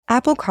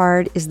Apple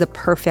Card is the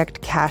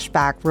perfect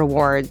cashback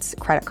rewards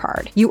credit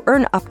card. You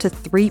earn up to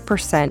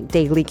 3%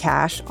 daily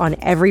cash on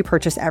every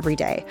purchase every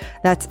day.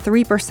 That's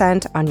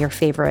 3% on your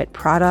favorite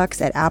products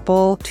at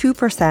Apple,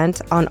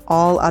 2% on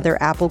all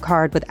other Apple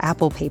Card with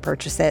Apple Pay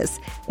purchases,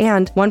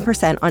 and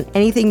 1% on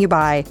anything you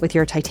buy with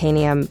your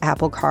titanium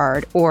Apple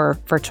Card or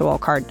virtual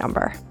card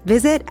number.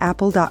 Visit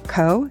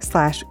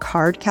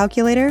apple.co/card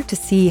calculator to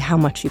see how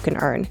much you can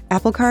earn.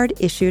 Apple Card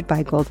issued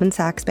by Goldman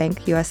Sachs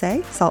Bank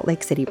USA, Salt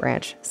Lake City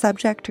branch.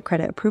 Subject to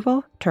credit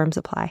approval. Terms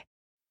apply.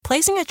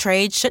 Placing a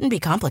trade shouldn't be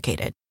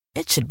complicated.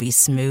 It should be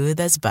smooth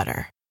as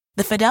butter.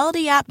 The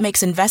Fidelity app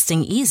makes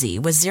investing easy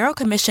with zero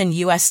commission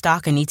U.S.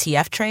 stock and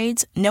ETF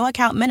trades, no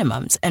account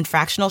minimums, and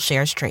fractional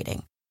shares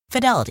trading.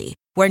 Fidelity,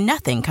 where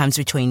nothing comes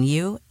between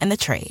you and the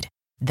trade.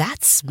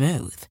 That's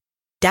smooth.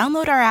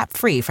 Download our app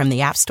free from the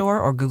App Store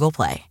or Google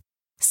Play.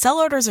 Sell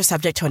orders are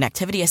subject to an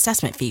activity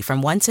assessment fee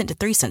from 1 cent to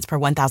 3 cents per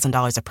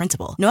 $1,000 of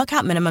principal. No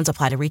account minimums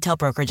apply to retail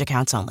brokerage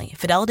accounts only.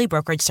 Fidelity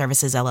Brokerage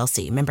Services,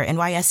 LLC. Member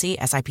NYSE,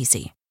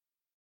 SIPC.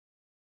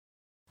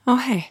 Oh,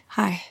 hey.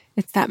 Hi.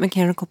 It's that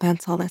mechanical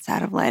pencil that's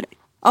out of lead.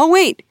 Oh,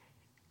 wait.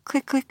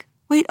 Click, click.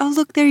 Wait. Oh,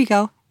 look. There you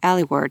go.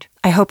 Allie Ward.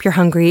 I hope you're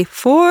hungry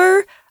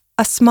for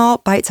a small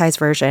bite-sized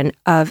version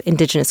of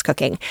Indigenous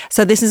cooking.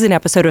 So this is an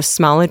episode of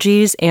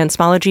Smologies, and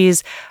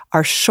Smologies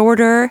are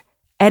shorter,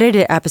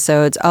 edited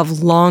episodes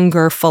of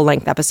longer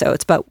full-length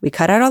episodes, but we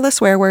cut out all the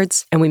swear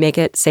words and we make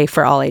it safe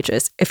for all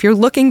ages. If you're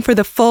looking for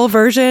the full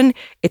version,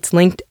 it's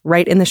linked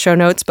right in the show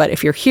notes, but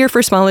if you're here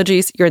for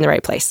Smologies, you're in the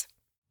right place.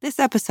 This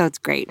episode's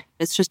great.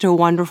 It's just a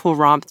wonderful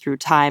romp through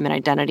time and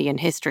identity and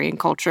history and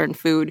culture and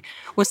food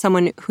with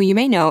someone who you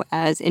may know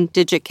as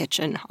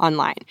INDIGEKitchen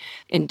online.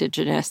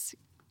 Indigenous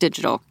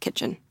Digital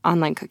Kitchen,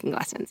 online cooking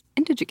lessons.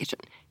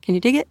 INDIGEKitchen. Can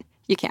you dig it?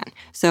 You can.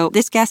 So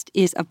this guest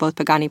is of both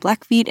Pagani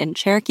Blackfeet and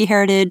Cherokee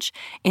heritage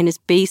and is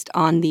based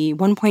on the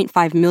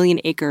 1.5 million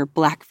acre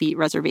Blackfeet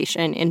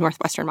Reservation in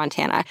northwestern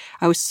Montana.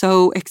 I was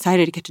so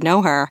excited to get to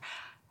know her,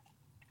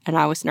 and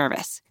I was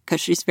nervous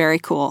because she's very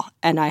cool,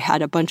 and I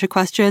had a bunch of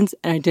questions,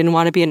 and I didn't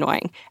want to be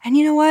annoying. And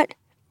you know what?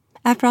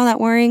 After all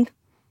that worrying,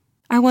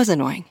 I was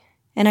annoying,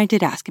 and I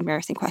did ask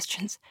embarrassing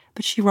questions,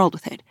 but she rolled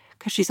with it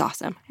because she's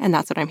awesome, and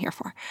that's what I'm here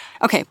for.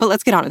 Okay, but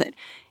let's get on with it.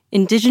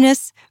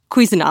 Indigenous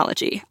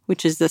cuisinology,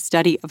 which is the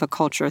study of a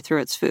culture through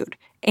its food.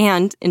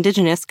 And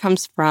indigenous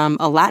comes from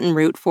a Latin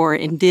root for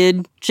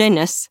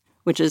indigenous,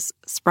 which is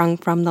sprung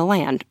from the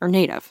land or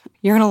native.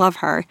 You're going to love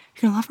her.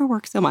 You're going to love her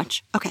work so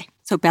much. Okay,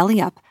 so belly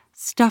up,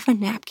 stuff a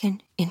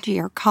napkin into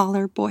your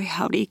collar, boy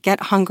howdy. Get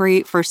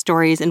hungry for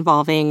stories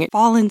involving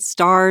fallen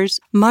stars,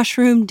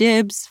 mushroom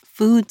dibs,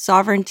 food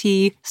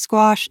sovereignty,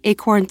 squash,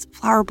 acorns,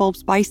 flower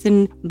bulbs,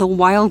 bison, the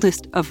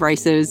wildest of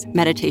rices,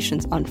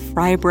 meditations on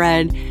fry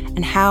bread,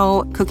 and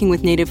how cooking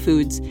with native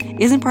foods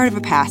isn't part of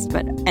a past,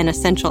 but an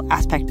essential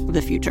aspect of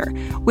the future.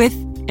 With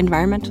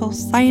environmental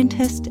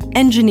scientist,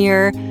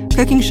 engineer,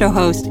 cooking show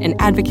host, and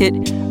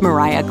advocate,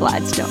 Mariah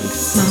Gladstone.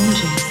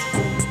 Smologies.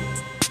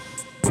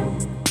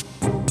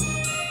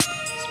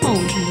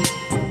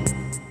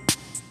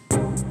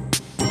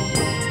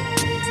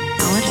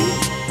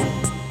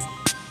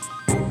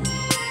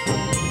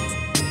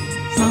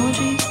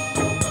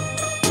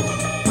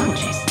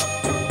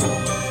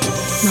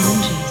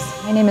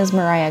 My name is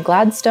Mariah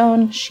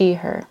Gladstone, she,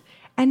 her.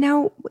 And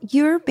now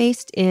you're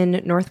based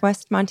in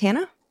northwest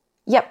Montana?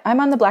 Yep, I'm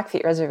on the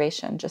Blackfeet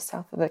Reservation, just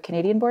south of the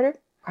Canadian border.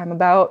 I'm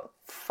about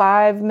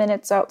 5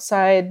 minutes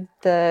outside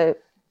the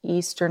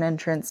eastern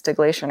entrance to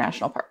Glacier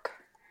National Park.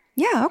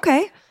 Yeah,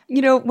 okay.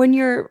 You know, when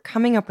you're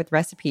coming up with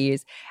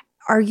recipes,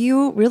 are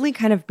you really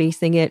kind of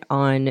basing it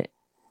on,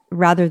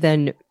 rather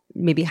than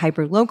maybe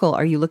hyper-local,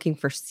 are you looking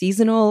for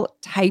seasonal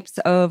types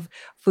of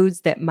foods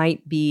that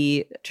might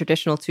be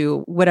traditional to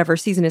whatever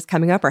season is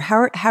coming up? Or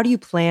how do you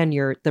plan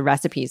the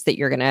recipes that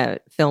you're going to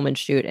film and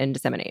shoot and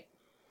disseminate?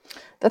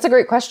 That's a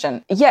great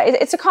question. Yeah,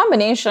 it's a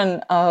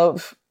combination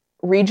of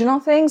regional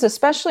things,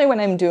 especially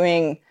when I'm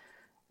doing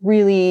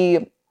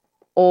really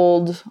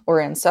old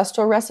or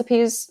ancestral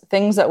recipes,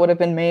 things that would have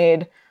been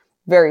made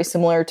very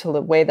similar to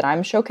the way that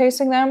I'm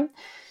showcasing them.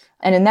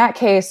 And in that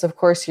case, of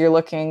course, you're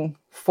looking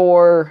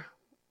for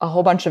a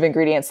whole bunch of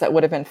ingredients that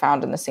would have been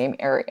found in the same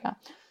area.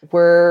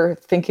 We're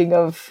thinking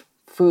of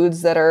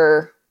foods that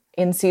are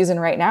in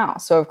season right now.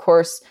 So, of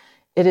course,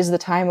 it is the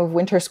time of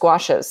winter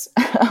squashes,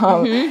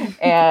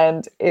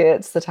 and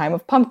it's the time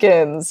of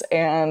pumpkins,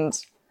 and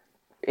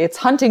it's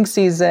hunting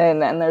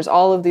season, and there's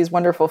all of these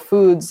wonderful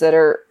foods that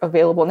are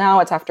available now.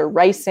 It's after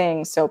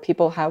ricing, so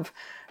people have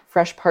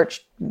fresh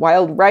parched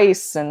wild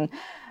rice, and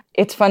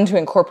it's fun to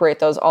incorporate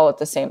those all at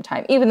the same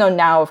time, even though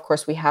now, of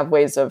course, we have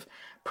ways of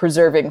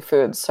preserving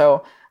foods.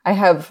 So I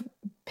have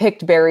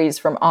picked berries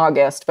from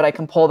August, but I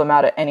can pull them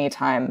out at any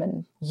time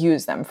and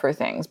use them for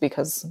things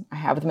because I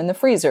have them in the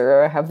freezer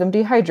or I have them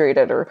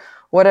dehydrated or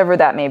whatever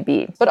that may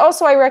be. But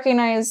also I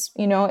recognize,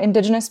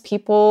 Indigenous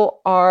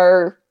people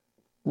are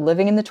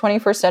living in the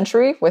 21st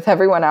century with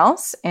everyone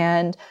else,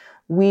 and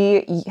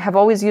we have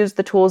always used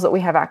the tools that we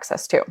have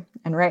access to.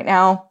 And right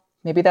now,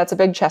 Maybe that's a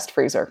big chest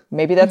freezer.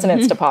 Maybe that's an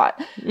Instapot.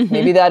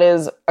 Maybe that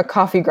is a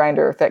coffee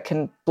grinder that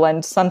can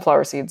blend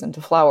sunflower seeds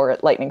into flour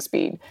at lightning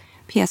speed.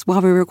 P.S.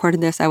 While we recorded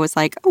this, I was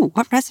like, oh,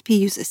 what recipe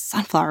uses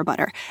sunflower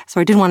butter?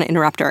 So I didn't want to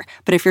interrupt her.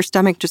 But if your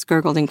stomach just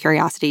gurgled in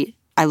curiosity,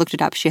 I looked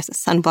it up. She has a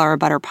sunflower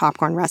butter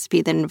popcorn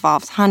recipe that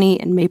involves honey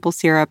and maple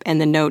syrup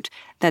and the note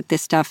that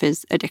this stuff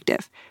is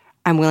addictive.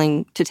 I'm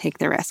willing to take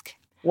the risk.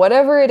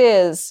 Whatever it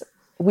is,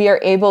 we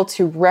are able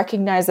to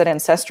recognize that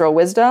ancestral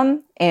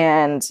wisdom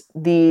and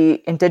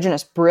the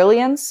indigenous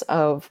brilliance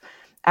of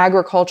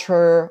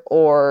agriculture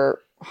or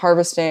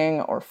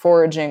harvesting or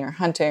foraging or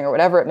hunting or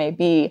whatever it may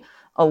be,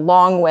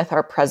 along with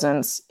our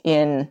presence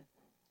in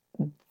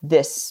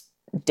this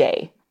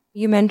day.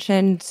 You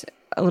mentioned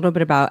a little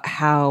bit about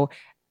how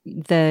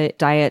the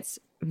diets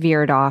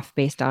veered off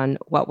based on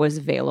what was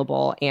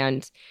available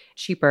and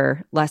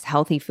cheaper, less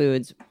healthy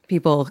foods.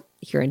 People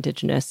hear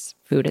indigenous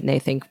food and they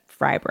think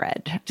fry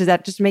bread. Does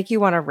that just make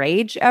you want to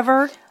rage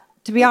ever,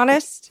 to be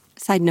honest?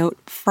 Side note,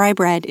 fry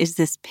bread is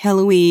this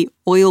pillowy,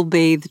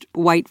 oil-bathed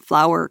white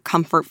flour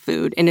comfort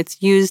food, and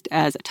it's used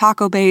as a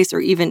taco base or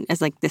even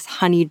as like this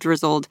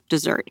honey-drizzled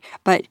dessert,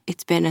 but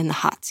it's been in the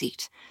hot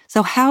seat.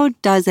 So how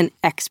does an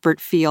expert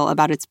feel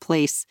about its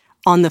place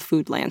on the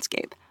food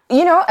landscape?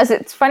 You know, as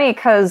it's funny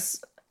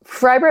because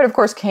fry bread, of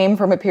course, came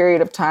from a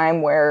period of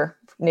time where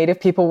Native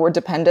people were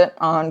dependent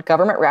on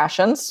government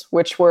rations,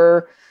 which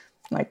were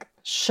like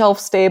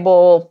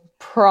shelf-stable,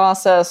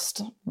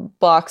 processed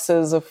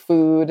boxes of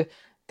food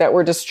that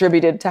were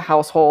distributed to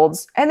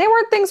households. And they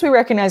weren't things we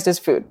recognized as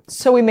food.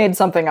 So we made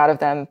something out of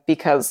them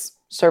because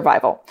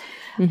survival.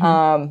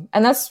 And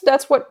that's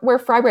where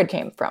fry bread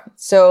came from.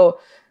 So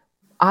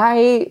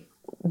I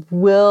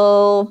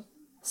will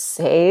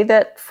say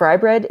that fry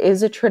bread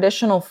is a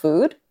traditional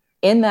food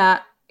in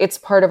that it's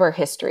part of our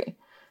history.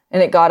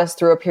 And it got us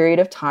through a period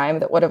of time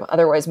that would have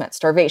otherwise meant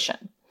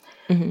starvation.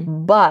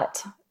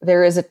 But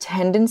there is a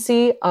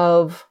tendency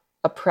of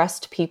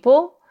oppressed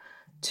people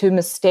to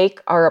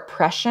mistake our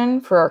oppression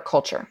for our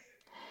culture.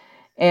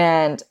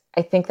 And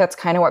I think that's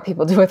kind of what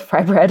people do with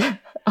fry bread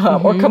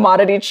or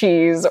commodity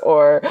cheese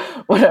or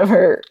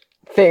whatever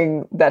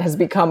thing that has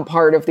become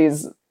part of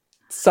these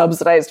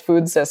subsidized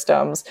food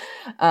systems.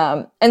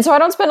 And so I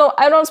don't spend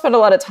a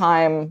lot of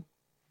time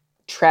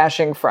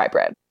trashing fry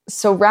bread.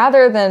 So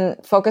rather than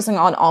focusing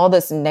on all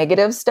this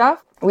negative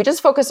stuff, we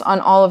just focus on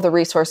all of the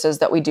resources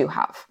that we do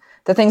have,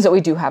 the things that we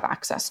do have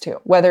access to,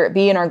 whether it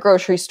be in our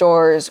grocery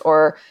stores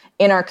or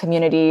in our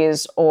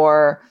communities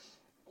or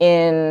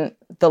in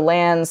the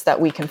lands that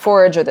we can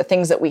forage or the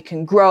things that we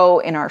can grow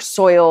in our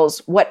soils,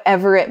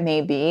 whatever it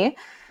may be.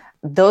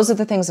 Those are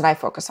the things that I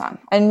focus on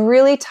and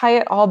really tie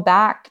it all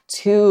back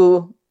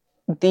to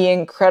the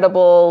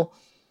incredible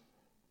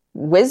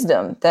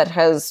wisdom that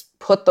has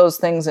put those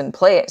things in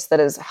place, that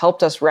has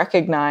helped us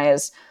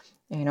recognize,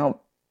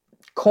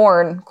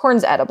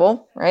 corn's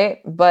edible, right?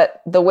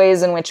 But the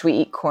ways in which we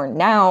eat corn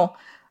now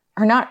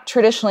are not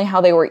traditionally how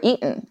they were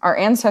eaten. Our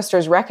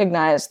ancestors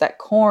recognized that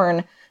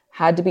corn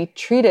had to be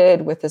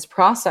treated with this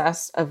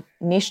process of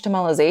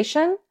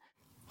nixtamalization.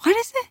 What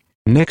is it?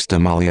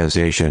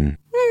 Nixtamalization.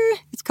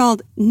 It's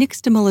called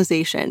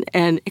nixtamalization,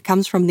 and it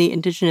comes from the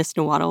indigenous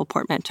Nahuatl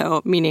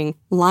portmanteau, meaning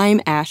lime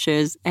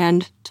ashes,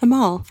 and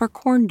tamal for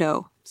corn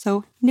dough.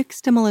 So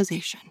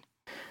nixtamalization.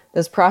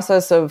 This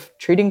process of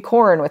treating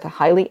corn with a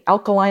highly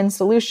alkaline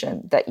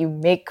solution that you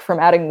make from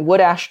adding wood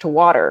ash to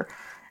water,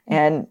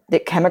 and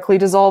it chemically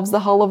dissolves the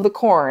hull of the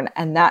corn,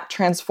 and that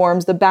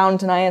transforms the bound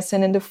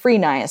niacin into free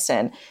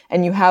niacin.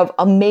 And you have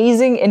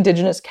amazing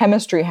indigenous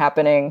chemistry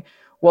happening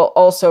while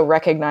also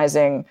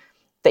recognizing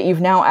that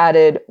you've now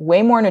added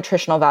way more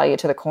nutritional value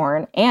to the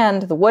corn,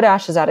 and the wood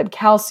ash has added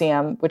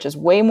calcium, which is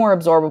way more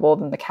absorbable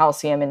than the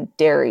calcium in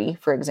dairy,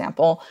 for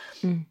example.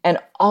 And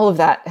all of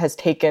that has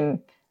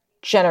taken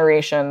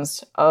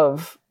generations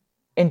of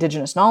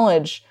indigenous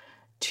knowledge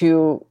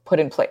to put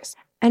in place.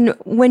 And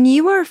when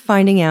you are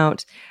finding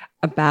out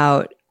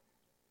about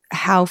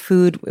how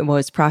food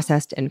was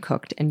processed and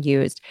cooked and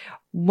used,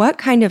 what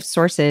kind of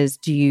sources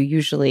do you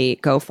usually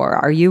go for?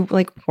 Are you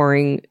like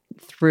pouring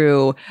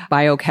through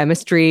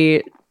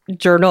biochemistry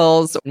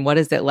journals? What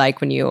is it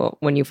like when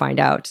you find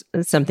out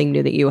something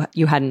new that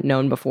you hadn't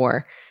known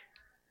before?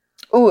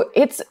 Oh,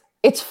 it's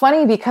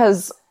funny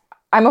because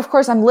I'm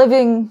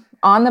living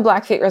on the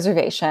Blackfeet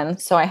Reservation,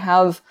 so I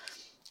have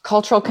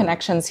cultural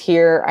connections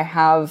here. I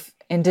have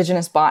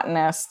indigenous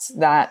botanists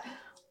that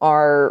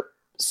are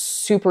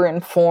super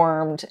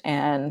informed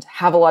and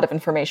have a lot of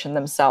information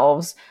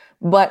themselves.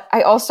 But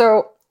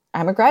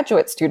I'm a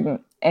graduate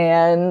student,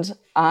 and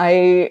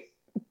I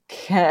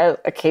can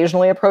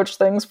occasionally approach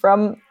things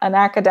from an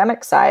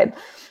academic side.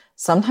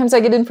 Sometimes I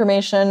get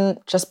information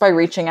just by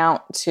reaching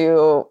out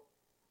to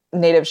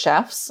Native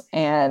chefs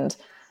and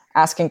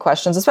asking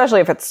questions,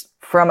 especially if it's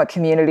from a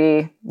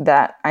community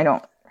that I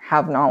don't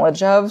have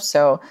knowledge of.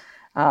 So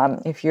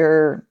if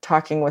you're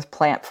talking with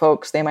plant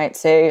folks, they might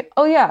say,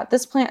 oh yeah,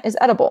 this plant is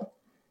edible.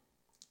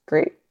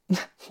 Great.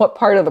 What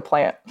part of the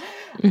plant?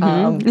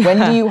 When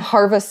do you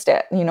harvest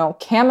it?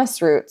 Camas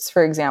roots,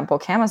 for example,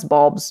 camas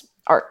bulbs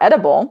are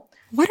edible.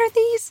 What are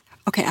these?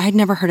 Okay, I'd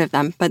never heard of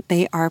them, but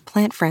they are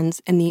plant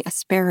friends in the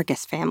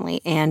asparagus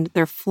family, and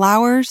their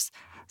flowers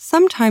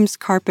sometimes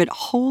carpet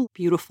whole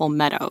beautiful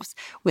meadows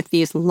with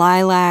these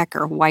lilac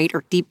or white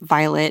or deep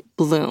violet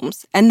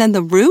blooms. And then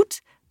the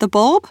root, the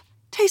bulb,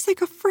 tastes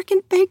like a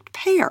frickin' baked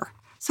pear.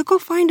 So go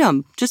find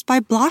them just by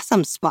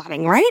blossom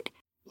spotting, right?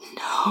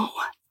 No.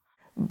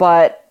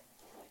 But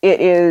it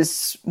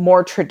is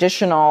more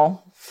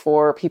traditional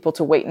for people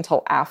to wait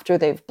until after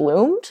they've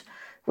bloomed,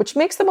 which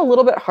makes them a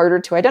little bit harder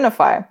to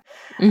identify.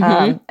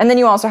 And then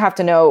you also have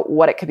to know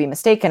what it could be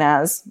mistaken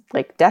as,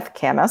 like death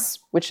camas,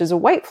 which is a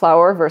white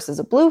flower versus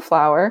a blue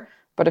flower.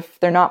 But if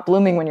they're not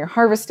blooming when you're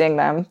harvesting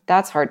them,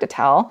 that's hard to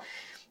tell.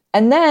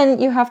 And then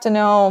you have to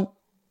know,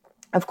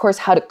 of course,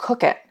 how to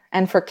cook it.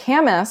 And for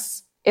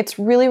camas, it's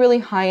really, really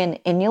high in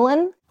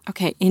inulin.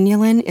 Okay,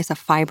 inulin is a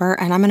fiber,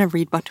 and I'm going to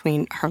read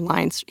between her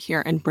lines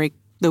here and break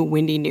the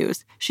windy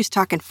news. She's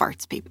talking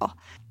farts, people.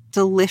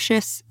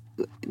 Delicious,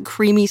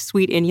 creamy,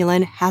 sweet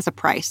inulin has a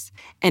price,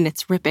 and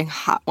it's ripping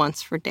hot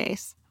ones for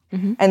days.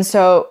 And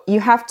so you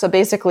have to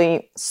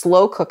basically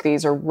slow cook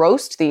these or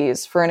roast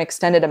these for an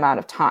extended amount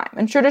of time.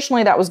 And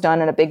traditionally that was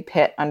done in a big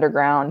pit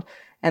underground,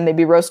 and they'd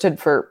be roasted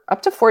for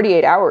up to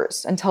 48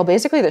 hours until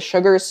basically the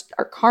sugars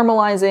are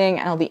caramelizing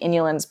and all the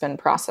inulin's been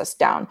processed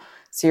down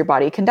so your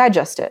body can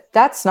digest it.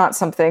 That's not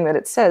something that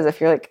it says if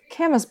you're like,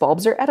 camas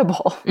bulbs are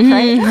edible,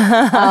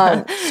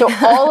 right? So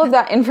all of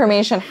that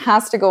information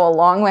has to go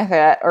along with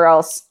it, or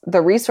else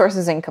the resource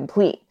is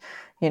incomplete.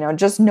 You know,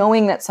 just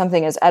knowing that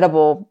something is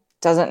edible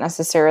doesn't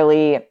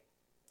necessarily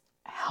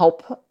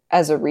help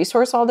as a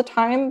resource all the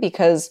time,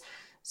 because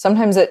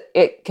sometimes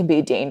it can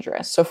be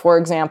dangerous. So for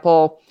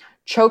example,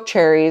 choke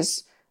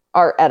cherries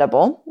are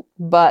edible,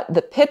 but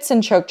the pits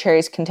in choke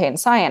cherries contain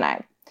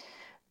cyanide.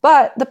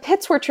 But the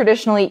pits were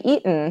traditionally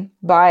eaten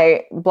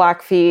by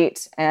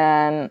Blackfeet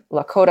and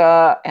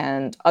Lakota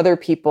and other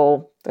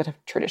people that have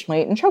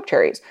traditionally eaten choke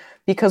cherries,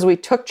 because we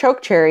took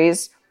choke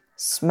cherries,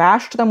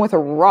 smashed them with a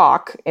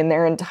rock in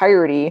their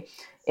entirety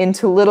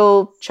into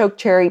little choke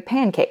cherry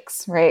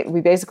pancakes, right?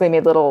 We basically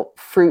made little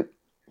fruit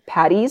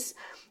patties,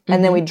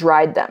 and then we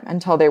dried them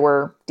until they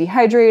were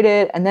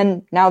dehydrated. And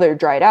then now they're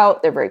dried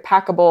out. They're very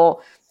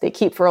packable. They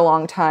keep for a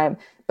long time.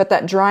 But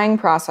that drying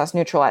process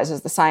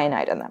neutralizes the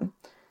cyanide in them.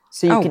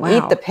 So you can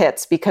eat the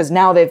pits because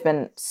now they've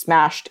been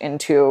smashed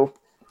into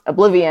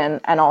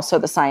oblivion, and also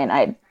the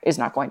cyanide is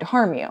not going to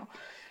harm you.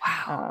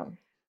 Wow.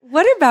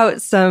 What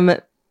about some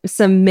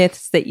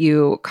myths that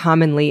you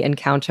commonly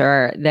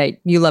encounter that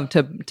you love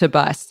to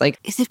bust? Like,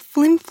 is it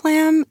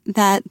flim-flam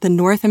that the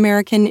North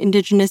American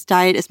indigenous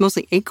diet is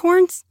mostly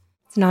acorns?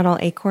 It's not all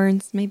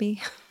acorns,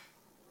 maybe?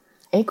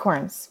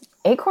 Acorns.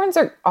 Acorns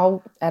are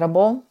all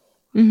edible.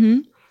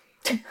 I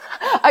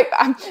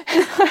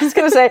was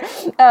going to say,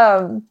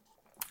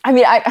 I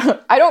mean,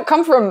 I don't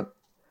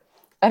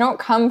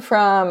come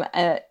from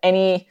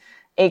any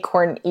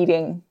acorn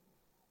eating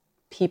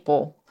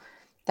people.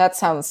 That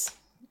sounds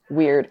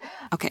weird.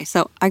 Okay,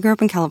 so I grew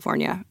up in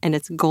California, and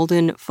its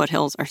golden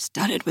foothills are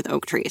studded with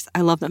oak trees.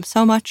 I love them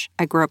so much.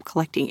 I grew up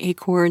collecting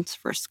acorns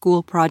for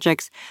school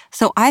projects.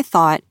 So I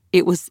thought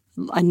it was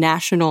a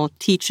national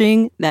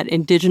teaching that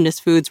indigenous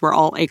foods were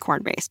all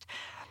acorn-based.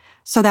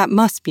 So that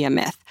must be a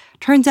myth.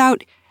 Turns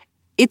out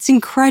it's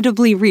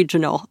incredibly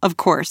regional, of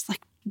course.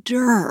 Like,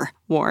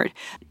 Ward.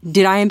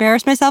 Did I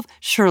embarrass myself?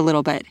 Sure, a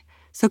little bit.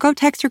 So go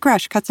text your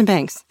crush, cut some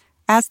bangs.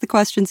 Ask the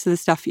questions to the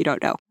stuff you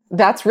don't know.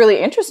 That's really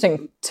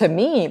interesting to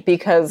me,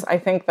 because I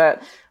think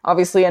that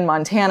obviously in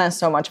Montana,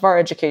 so much of our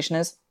education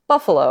is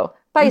buffalo,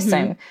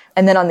 bison.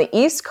 And then on the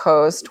East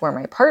Coast, where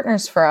my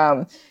partner's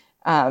from,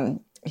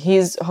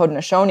 he's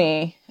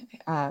Haudenosaunee,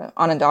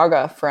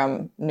 Onondaga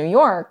from New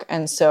York.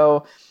 And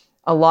so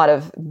a lot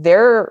of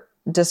their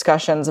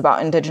discussions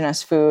about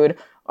indigenous food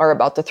are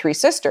about the Three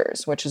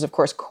Sisters, which is, of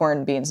course,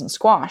 corn, beans, and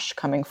squash,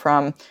 coming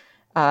from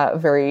a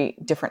very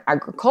different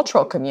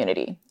agricultural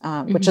community,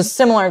 which is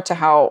similar to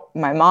how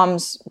my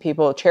mom's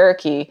people,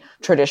 Cherokee,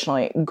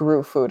 traditionally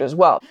grew food as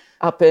well.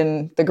 Up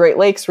in the Great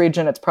Lakes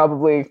region, it's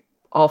probably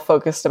all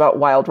focused about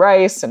wild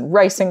rice and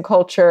ricing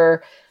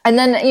culture. And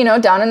then, you know,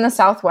 down in the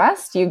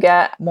Southwest, you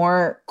get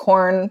more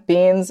corn,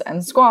 beans,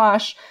 and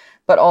squash,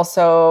 but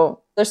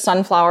also there's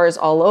sunflowers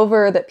all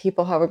over that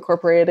people have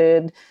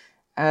incorporated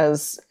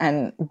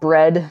and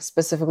bred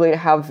specifically to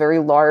have very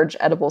large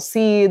edible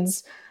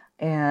seeds,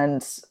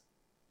 and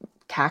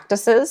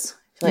cactuses.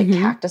 I feel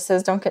like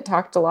cactuses don't get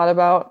talked a lot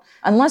about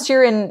unless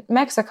you're in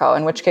Mexico,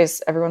 in which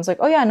case everyone's like,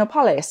 oh yeah,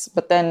 nopales.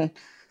 But then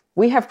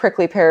we have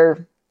prickly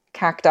pear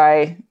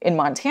cacti in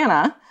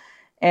Montana,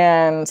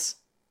 and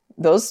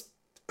those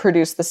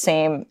produce the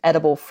same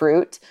edible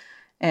fruit.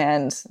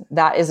 And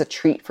that is a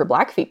treat for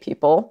Blackfeet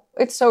people.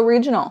 It's so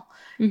regional.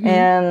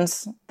 And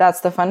that's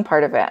the fun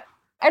part of it.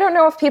 I don't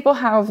know if people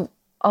have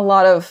a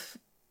lot of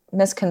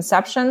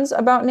misconceptions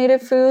about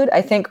native food.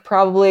 I think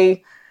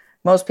probably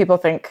most people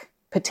think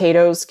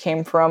potatoes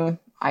came from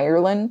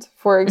Ireland,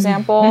 for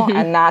example,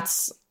 and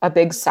that's a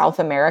big South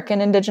American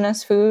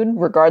indigenous food,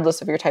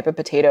 regardless of your type of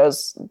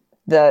potatoes.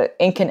 The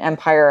Incan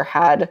Empire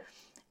had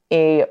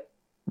a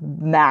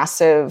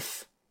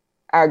massive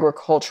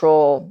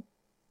agricultural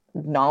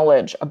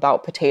knowledge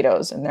about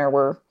potatoes. And there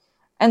were,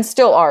 and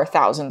still are,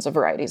 thousands of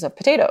varieties of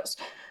potatoes.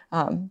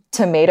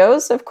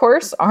 Tomatoes, of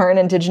course, are an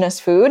indigenous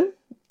food.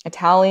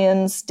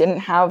 Italians didn't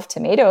have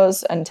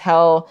tomatoes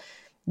until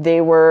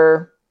they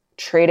were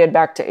traded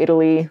back to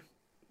Italy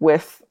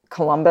with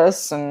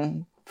Columbus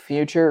and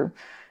future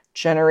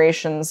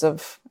generations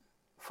of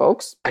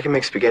folks. I can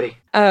make spaghetti.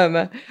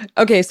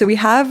 Okay, so we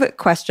have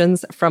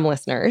questions from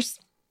listeners,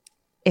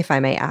 if I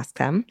may ask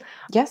them.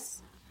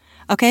 Yes.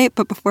 Okay,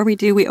 but before we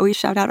do, we always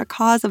shout out a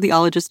cause of the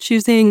ologist's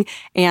choosing,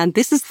 and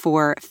this is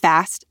for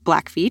FAST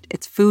Blackfeet.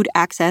 It's Food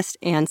Access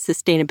and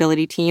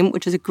Sustainability Team,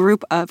 which is a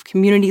group of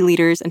community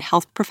leaders and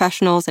health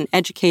professionals and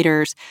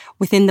educators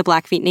within the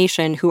Blackfeet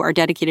Nation who are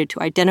dedicated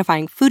to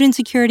identifying food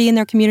insecurity in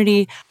their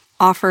community,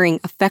 offering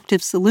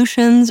effective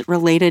solutions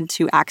related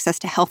to access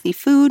to healthy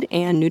food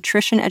and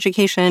nutrition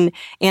education,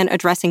 and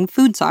addressing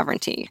food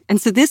sovereignty.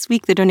 And so this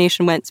week, the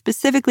donation went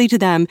specifically to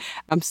them.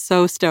 I'm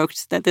so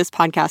stoked that this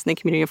podcast and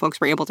the community of folks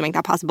were able to make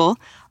that possible,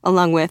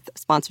 along with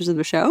sponsors of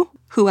the show,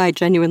 who I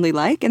genuinely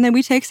like, and then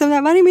we take some of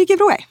that money and we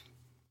give it away.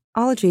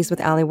 Ologies with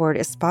Ali Ward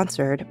is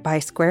sponsored by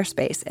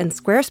Squarespace, and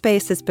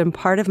Squarespace has been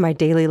part of my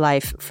daily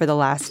life for the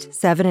last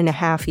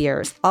 7.5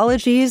 years.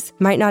 Ologies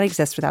might not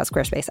exist without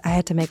Squarespace. I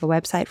had to make a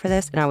website for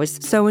this, and I was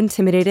so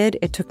intimidated.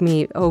 It took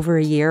me over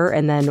a year,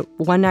 and then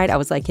one night I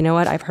was like, you know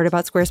what? I've heard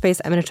about Squarespace.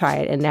 I'm going to try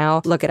it, and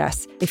now look at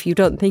us. If you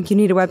don't think you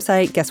need a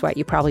website, guess what?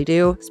 You probably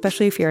do,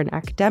 especially if you're an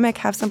academic,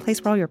 have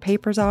someplace where all your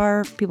papers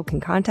are, people can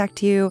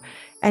contact you.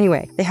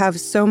 Anyway, they have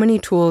so many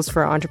tools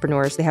for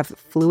entrepreneurs. They have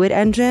Fluid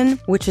Engine,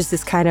 which is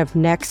this kind of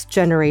next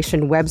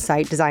generation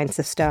website design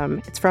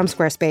system. It's from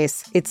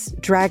Squarespace. It's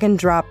drag and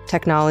drop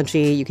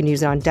technology. You can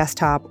use it on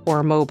desktop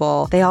or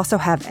mobile. They also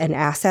have an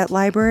asset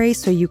library,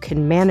 so you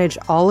can manage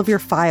all of your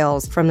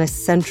files from this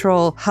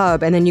central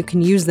hub, and then you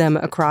can use them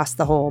across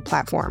the whole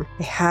platform.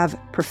 They have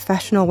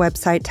professional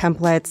website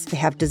templates. They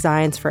have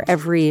designs for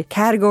every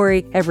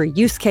category, every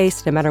use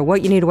case, no matter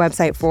what you need a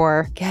website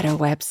for. Get a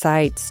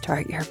website,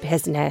 start your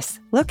business.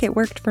 Look, it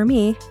worked for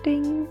me.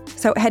 Ding.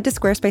 So head to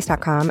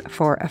squarespace.com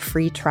for a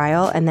free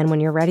trial. And then when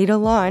you're ready to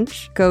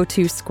launch, go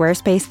to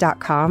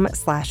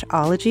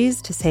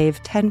squarespace.com/ologies to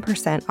save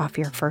 10% off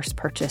your first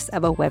purchase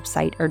of a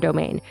website or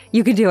domain.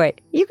 You can do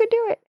it. You can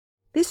do it.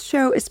 This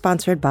show is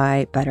sponsored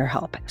by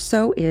BetterHelp.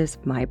 So is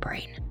my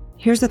brain.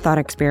 Here's a thought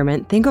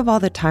experiment. Think of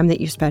all the time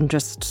that you spend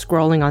just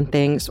scrolling on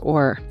things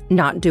or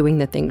not doing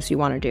the things you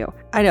want to do.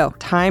 I know,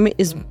 time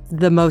is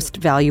the most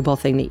valuable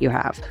thing that you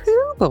have.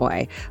 Oh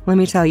boy, let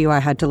me tell you, I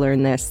had to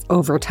learn this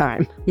over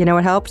time. You know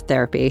what helped?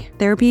 Therapy.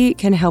 Therapy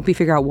can help you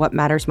figure out what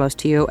matters most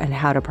to you and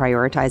how to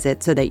prioritize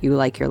it so that you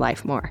like your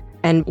life more.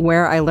 And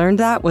where I learned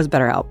that was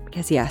BetterHelp,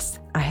 because yes,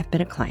 I have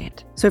been a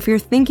client. So if you're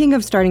thinking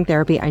of starting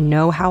therapy, I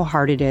know how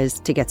hard it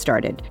is to get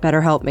started.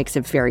 BetterHelp makes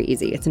it very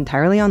easy. It's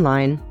entirely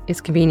online,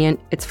 it's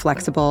convenient, it's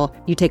flexible.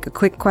 You take a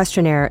quick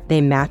questionnaire,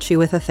 they match you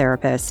with a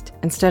therapist.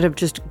 Instead of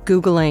just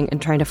Googling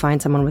and trying to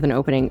find someone with an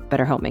opening,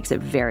 BetterHelp makes it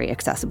very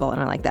accessible,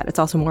 and I like that. It's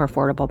also more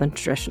affordable than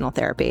traditional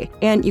therapy.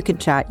 And you can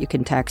chat, you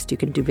can text, you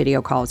can do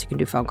video calls, you can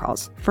do phone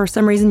calls. For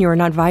some reason you are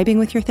not vibing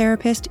with your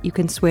therapist, you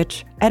can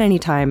switch at any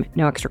time,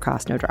 no extra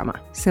cost, no drama.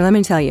 So let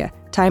me tell you,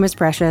 time is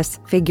precious.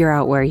 Figure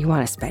out where you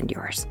want to spend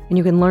yours. And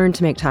you can learn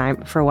to make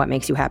time for what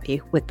makes you happy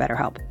with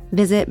BetterHelp.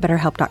 Visit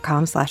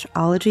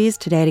betterhelp.com/ologies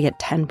today to get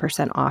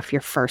 10% off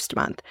your first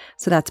month.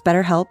 So that's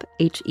BetterHelp,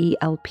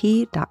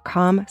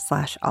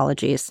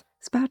 HELP.com/ologies.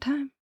 It's about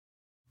time.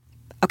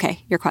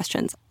 Okay, your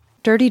questions.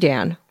 Dirty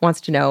Dan wants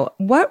to know,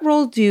 what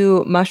role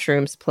do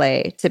mushrooms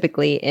play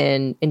typically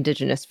in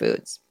indigenous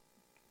foods?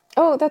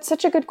 Oh, that's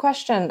such a good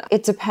question.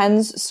 It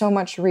depends so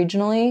much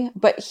regionally,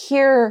 but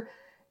here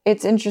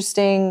it's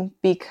interesting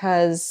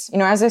because,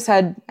 as I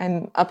said,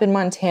 I'm up in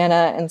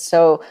Montana, and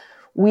so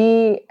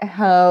we're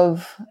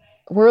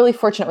really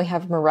fortunate we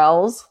have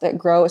morels that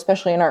grow,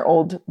 especially in our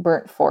old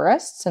burnt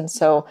forests, and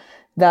so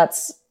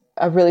that's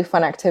a really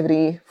fun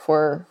activity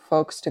for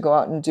folks to go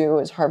out and do,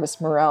 is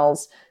harvest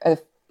morels a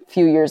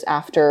few years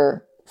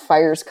after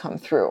fires come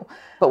through.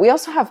 But we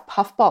also have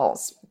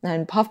puffballs,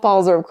 and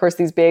puffballs are, of course,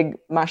 these big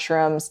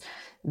mushrooms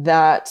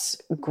that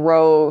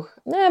grow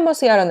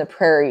mostly out on the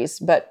prairies.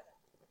 But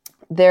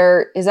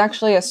there is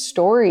actually a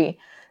story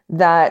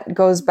that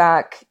goes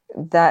back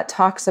that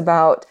talks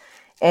about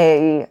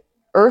a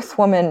earth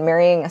woman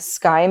marrying a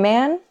sky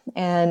man.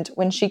 And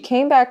when she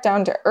came back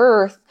down to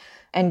earth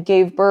and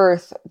gave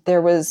birth,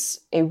 there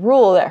was a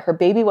rule that her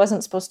baby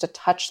wasn't supposed to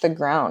touch the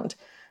ground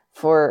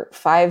for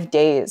 5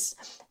 days.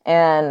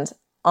 And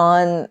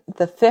on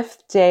the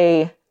 5th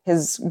day,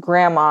 his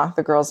grandma,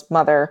 the girl's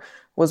mother,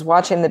 was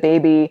watching the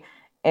baby,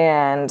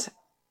 and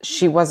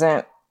she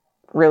wasn't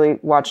really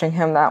watching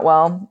him that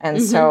well.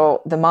 And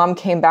so the mom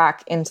came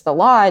back into the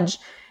lodge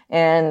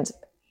and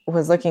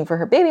was looking for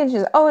her baby, and she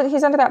said, "Oh,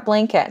 he's under that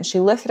blanket." And she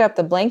lifted up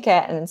the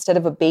blanket, and instead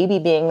of a baby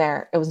being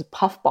there, it was a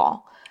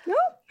puffball. Oh.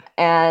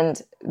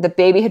 And the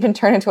baby had been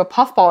turned into a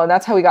puffball, and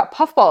that's how we got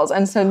puffballs.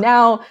 And so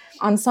now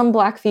on some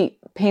Blackfeet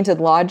painted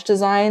lodge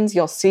designs,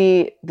 you'll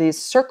see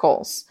these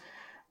circles.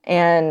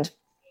 And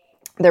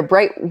They're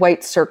bright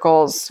white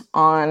circles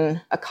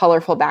on a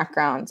colorful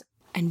background.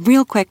 And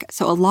real quick,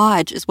 so a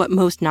lodge is what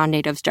most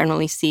non-natives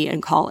generally see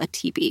and call a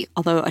teepee,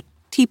 although a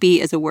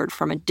teepee is a word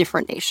from a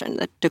different nation,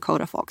 the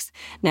Dakota folks.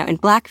 Now, in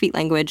Blackfeet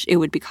language, it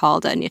would be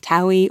called a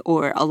nitawi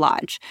or a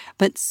lodge.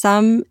 But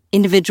some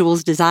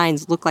individuals'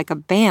 designs look like a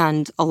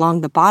band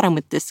along the bottom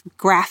with this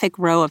graphic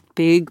row of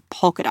big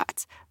polka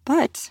dots.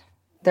 But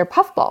they're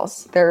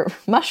puffballs. They're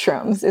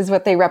mushrooms is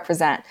what they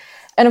represent.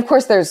 And of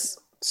course, there's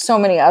so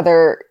many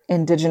other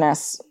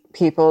indigenous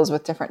peoples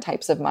with different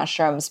types of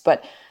mushrooms,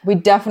 but we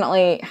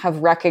definitely have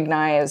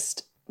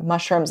recognized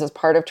mushrooms as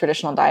part of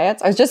traditional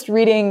diets. I was just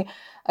reading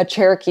a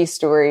Cherokee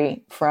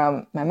story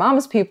from my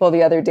mom's people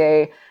the other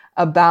day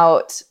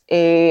about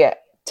a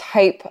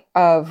type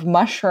of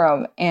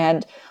mushroom.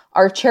 And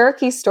our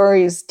Cherokee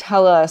stories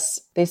tell us,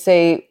 they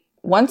say,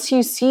 once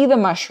you see the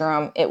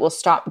mushroom, it will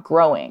stop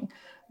growing.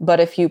 But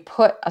if you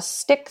put a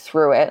stick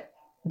through it,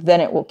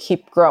 then it will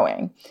keep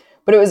growing.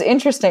 But it was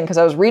interesting because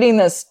I was reading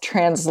this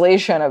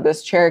translation of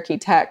this Cherokee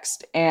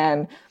text,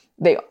 and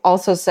they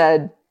also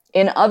said,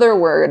 in other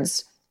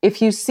words,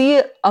 if you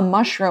see a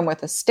mushroom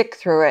with a stick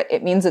through it,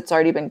 it means it's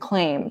already been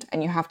claimed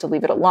and you have to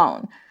leave it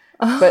alone.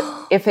 Oh.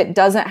 But if it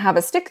doesn't have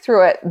a stick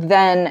through it,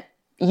 then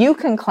you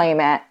can claim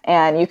it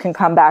and you can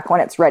come back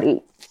when it's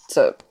ready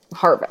to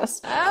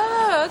harvest.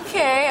 Oh,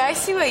 okay. I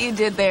see what you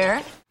did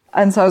there.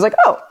 And so I was like,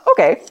 oh,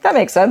 okay, that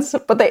makes sense.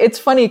 But it's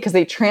funny because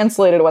they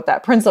translated what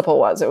that principle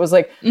was. It was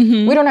like,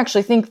 we don't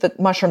actually think that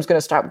mushroom's going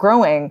to stop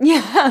growing.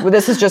 Yeah. Well,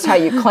 this is just how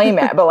you claim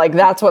it. But like,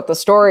 that's what the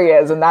story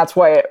is. And that's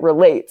why it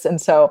relates. And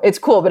so it's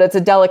cool, but it's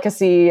a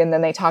delicacy. And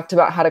then they talked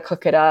about how to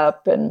cook it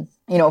up and,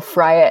 you know,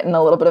 fry it in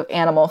a little bit of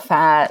animal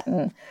fat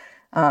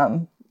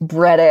and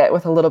bread it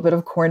with a little bit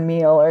of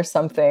cornmeal or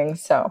something.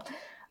 So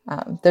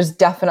there's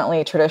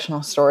definitely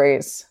traditional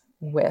stories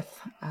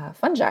with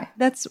fungi.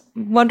 That's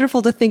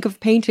wonderful to think of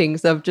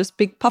paintings of just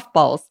big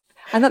puffballs.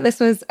 I thought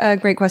this was a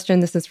great question.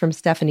 This is from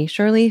Stephanie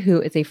Shirley,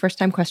 who is a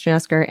first-time question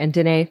asker. And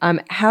Danae,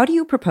 how do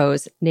you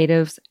propose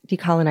natives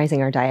decolonizing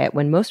our diet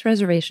when most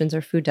reservations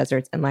are food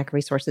deserts and lack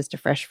resources to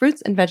fresh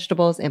fruits and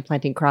vegetables, and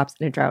planting crops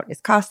in a drought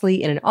is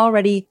costly in an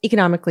already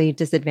economically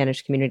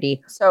disadvantaged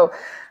community? So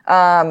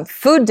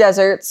food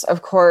deserts,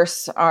 of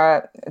course,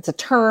 it's a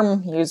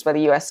term used by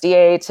the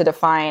USDA to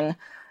define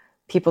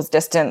people's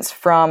distance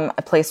from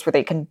a place where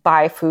they can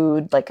buy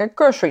food, like a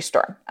grocery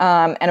store.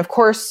 And of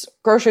course,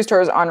 grocery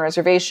stores on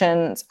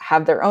reservations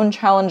have their own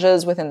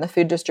challenges within the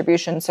food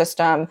distribution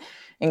system,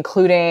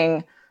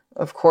 including,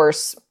 of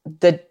course,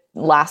 the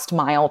last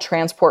mile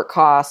transport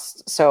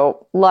costs.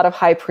 So a lot of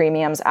high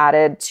premiums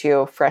added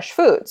to fresh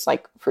foods,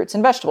 like fruits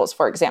and vegetables,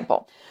 for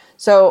example.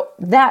 So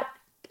that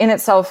in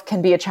itself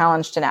can be a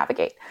challenge to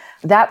navigate.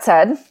 That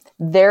said,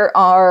 there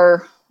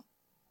are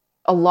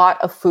a lot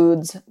of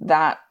foods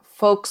that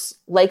folks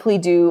likely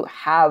do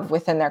have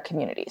within their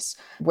communities.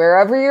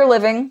 Wherever you're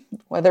living,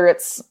 whether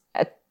it's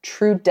a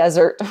true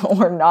desert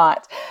or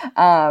not,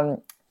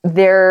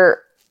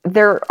 there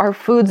are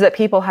foods that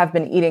people have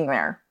been eating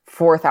there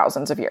for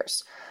thousands of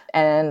years.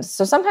 And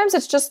so sometimes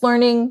it's just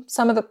learning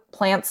some of the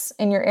plants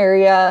in your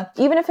area,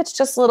 even if it's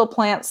just little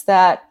plants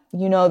that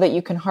you know that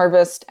you can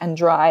harvest and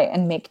dry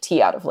and make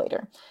tea out of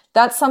later.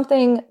 That's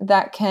something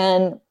that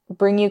can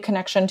bring you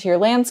connection to your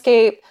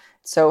landscape.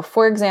 So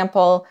for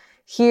example,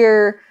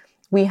 here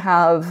we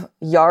have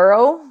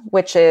yarrow,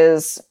 which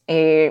is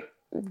a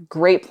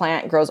great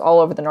plant, grows all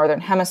over the Northern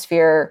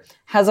Hemisphere,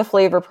 has a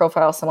flavor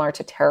profile similar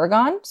to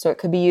tarragon. So it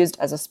could be used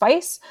as a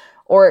spice,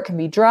 or it can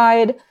be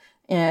dried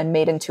and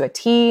made into a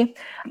tea.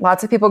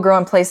 Lots of people grow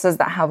in places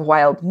that have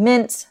wild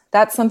mint.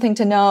 That's something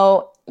to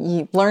know.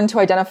 You learn to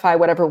identify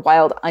whatever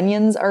wild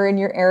onions are in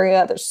your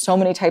area. There's so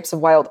many types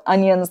of wild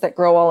onions that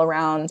grow all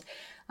around.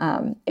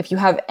 If you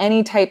have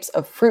any types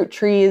of fruit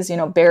trees, you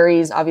know,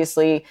 berries,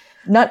 obviously,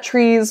 nut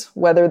trees,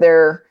 whether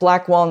they're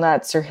black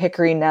walnuts or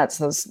hickory nuts,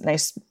 those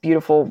nice,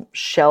 beautiful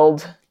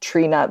shelled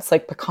tree nuts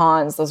like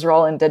pecans, those are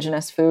all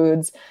indigenous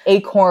foods.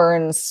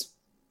 Acorns,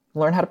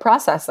 learn how to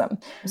process them.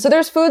 So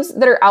there's foods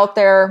that are out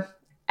there,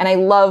 and I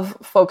love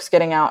folks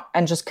getting out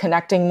and just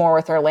connecting more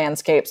with our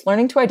landscapes,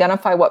 learning to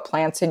identify what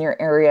plants in your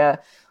area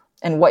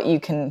and what you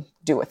can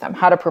do with them,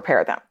 how to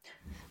prepare them.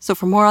 So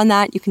for more on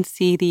that, you can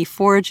see the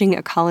Foraging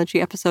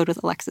Ecology episode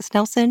with Alexis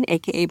Nelson,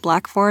 aka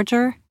Black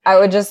Forager. I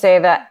would just say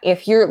that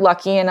if you're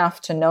lucky enough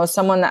to know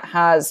someone that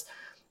has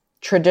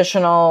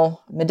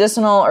traditional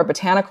medicinal or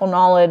botanical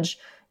knowledge,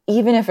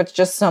 even if it's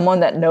just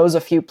someone that knows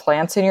a few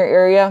plants in your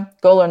area,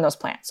 go learn those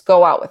plants,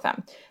 go out with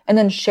them, and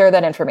then share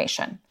that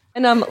information.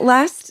 And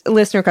last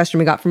listener question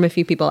we got from a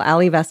few people,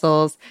 Allie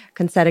Vessels,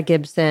 Concetta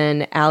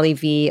Gibson, Allie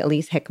V,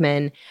 Elise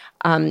Hickman.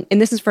 And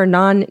this is for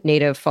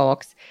non-Native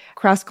folks.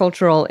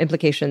 Cross-cultural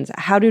implications.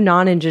 How do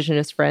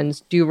non-Indigenous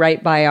friends do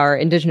right by our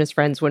Indigenous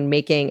friends when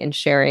making and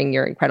sharing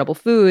your incredible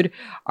food?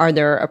 Are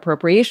there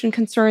appropriation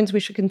concerns we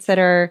should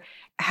consider?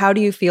 How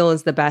do you feel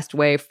is the best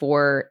way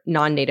for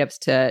non-Natives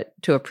to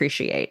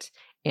appreciate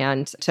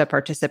and to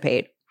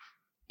participate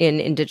in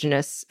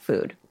Indigenous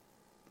food?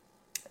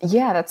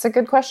 Yeah, that's a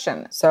good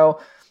question. So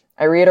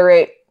I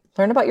reiterate,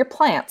 learn about your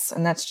plants.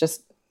 And that's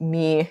just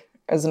me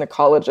as an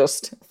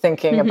ecologist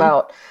thinking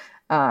about,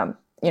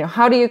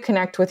 how do you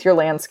connect with your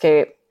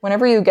landscape?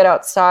 Whenever you get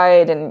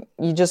outside and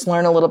you just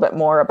learn a little bit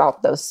more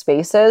about those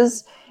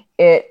spaces,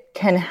 it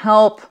can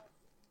help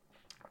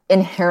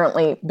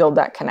inherently build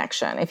that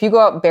connection. If you go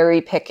out berry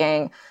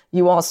picking,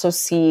 you also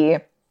see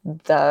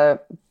the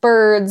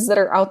birds that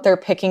are out there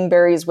picking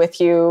berries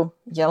with you,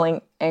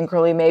 yelling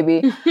angrily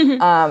maybe.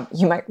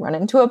 You might run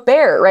into a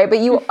bear, right? But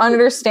you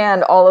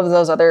understand all of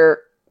those other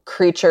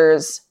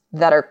creatures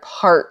that are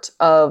part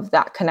of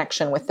that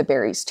connection with the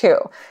berries too.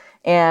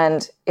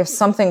 And if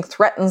something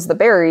threatens the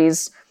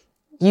berries,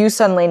 you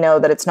suddenly know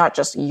that it's not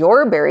just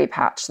your berry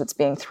patch that's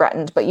being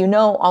threatened, but you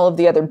know all of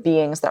the other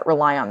beings that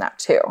rely on that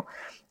too.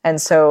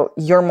 And so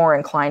you're more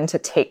inclined to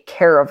take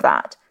care of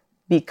that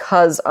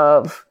because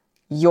of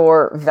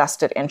your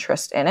vested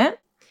interest in it.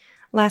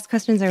 Last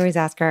questions I always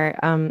ask are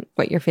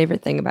what your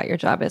favorite thing about your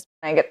job is.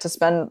 I get to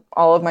spend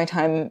all of my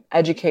time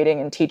educating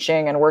and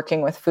teaching and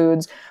working with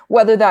foods,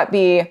 whether that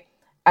be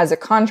as a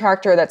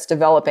contractor that's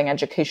developing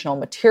educational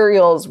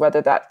materials,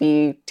 whether that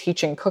be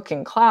teaching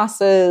cooking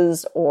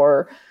classes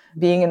or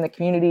being in the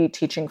community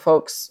teaching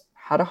folks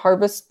how to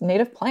harvest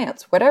native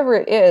plants, whatever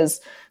it is.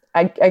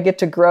 I get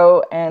to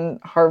grow and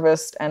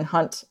harvest and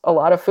hunt a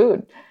lot of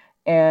food.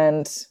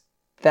 And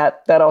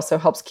that also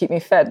helps keep me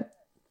fed,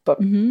 but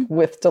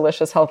with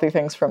delicious, healthy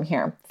things from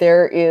here.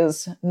 There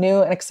is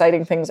new and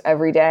exciting things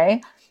every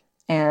day.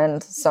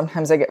 And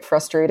sometimes I get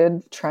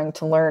frustrated trying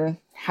to learn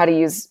how to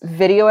use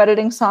video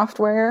editing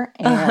software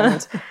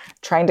and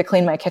trying to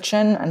clean my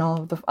kitchen and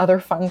all of the other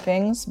fun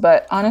things.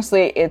 But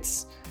honestly,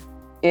 it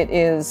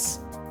is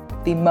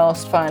the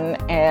most fun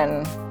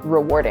and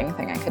rewarding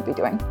thing I could be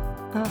doing.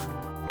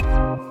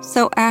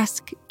 So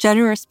ask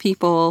generous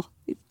people,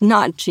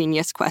 not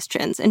genius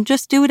questions, and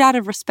just do it out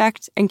of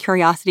respect and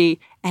curiosity,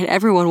 and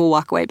everyone will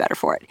walk away better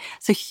for it.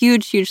 So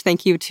huge, huge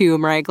thank you to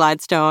Mariah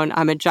Gladstone.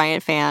 I'm a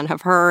giant fan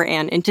of her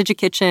and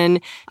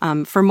INDIGEKitchen.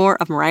 For more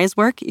of Mariah's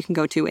work, you can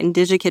go to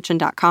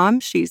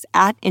INDIGEKitchen.com. She's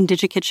at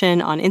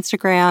INDIGEKitchen on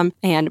Instagram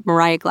and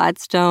Mariah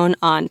Gladstone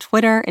on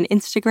Twitter and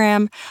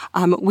Instagram.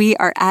 We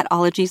are at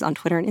Ologies on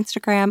Twitter and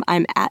Instagram.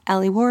 I'm at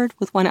Allie Ward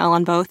with one L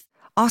on both.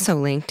 Also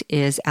linked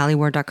is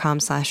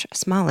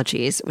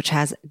allieward.com/Smologies, which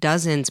has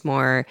dozens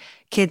more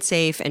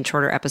kid-safe and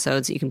shorter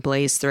episodes you can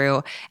blaze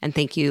through. And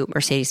thank you,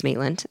 Mercedes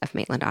Maitland of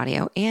Maitland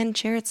Audio and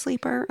Jared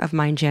Sleeper of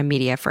Mind Jam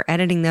Media for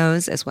editing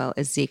those, as well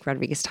as Zeke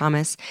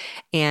Rodriguez-Thomas.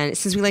 And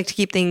since we like to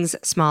keep things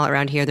small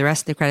around here, the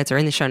rest of the credits are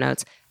in the show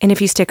notes. And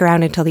if you stick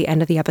around until the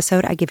end of the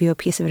episode, I give you a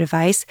piece of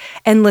advice.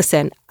 And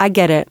listen, I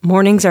get it.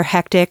 Mornings are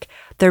hectic.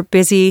 They're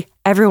busy.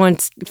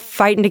 Everyone's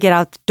fighting to get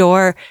out the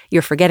door.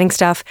 You're forgetting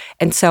stuff.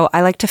 And so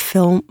I like to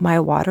fill my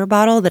water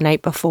bottle the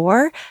night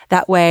before.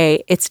 That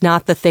way, it's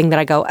not the thing that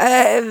I go,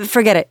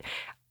 forget it.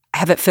 I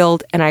have it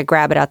filled and I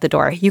grab it out the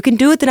door. You can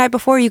do it the night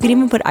before. You can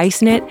even put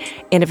ice in it.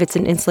 And if it's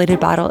an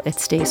insulated bottle, it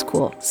stays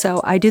cool. So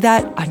I do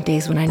that on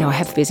days when I know I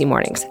have busy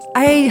mornings.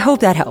 I hope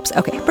that helps.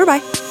 Okay, bye-bye.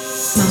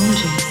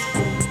 Smologies.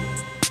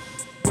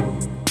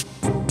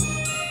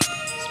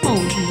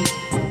 Smologies.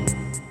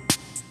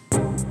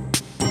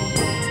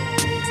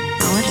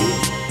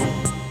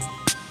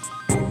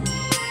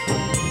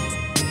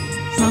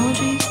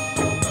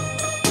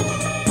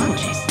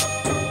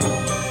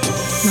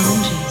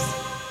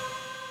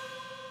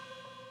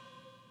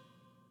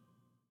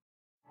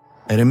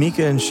 At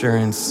Amica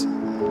Insurance,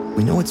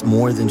 we know it's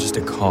more than just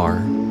a car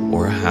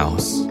or a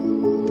house.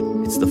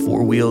 It's the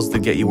four wheels that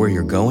get you where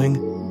you're going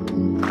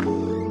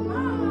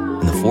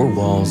and the four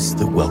walls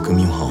that welcome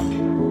you home.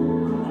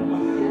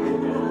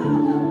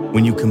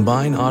 When you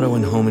combine auto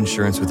and home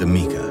insurance with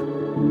Amica,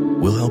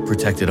 we'll help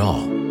protect it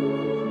all.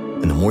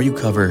 And the more you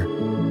cover,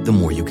 the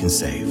more you can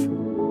save.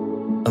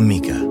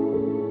 Amica.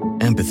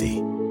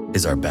 Empathy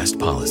is our best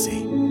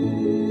policy.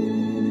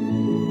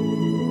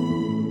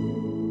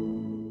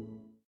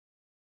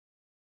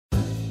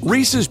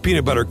 Reese's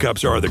peanut butter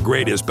cups are the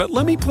greatest, but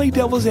let me play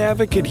devil's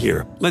advocate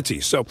here. Let's see.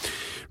 So,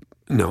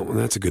 no,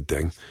 that's a good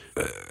thing.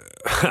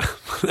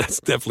 That's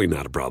definitely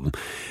not a problem.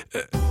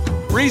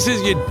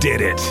 Reese's, you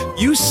did it.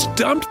 You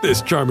stumped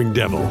this charming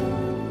devil.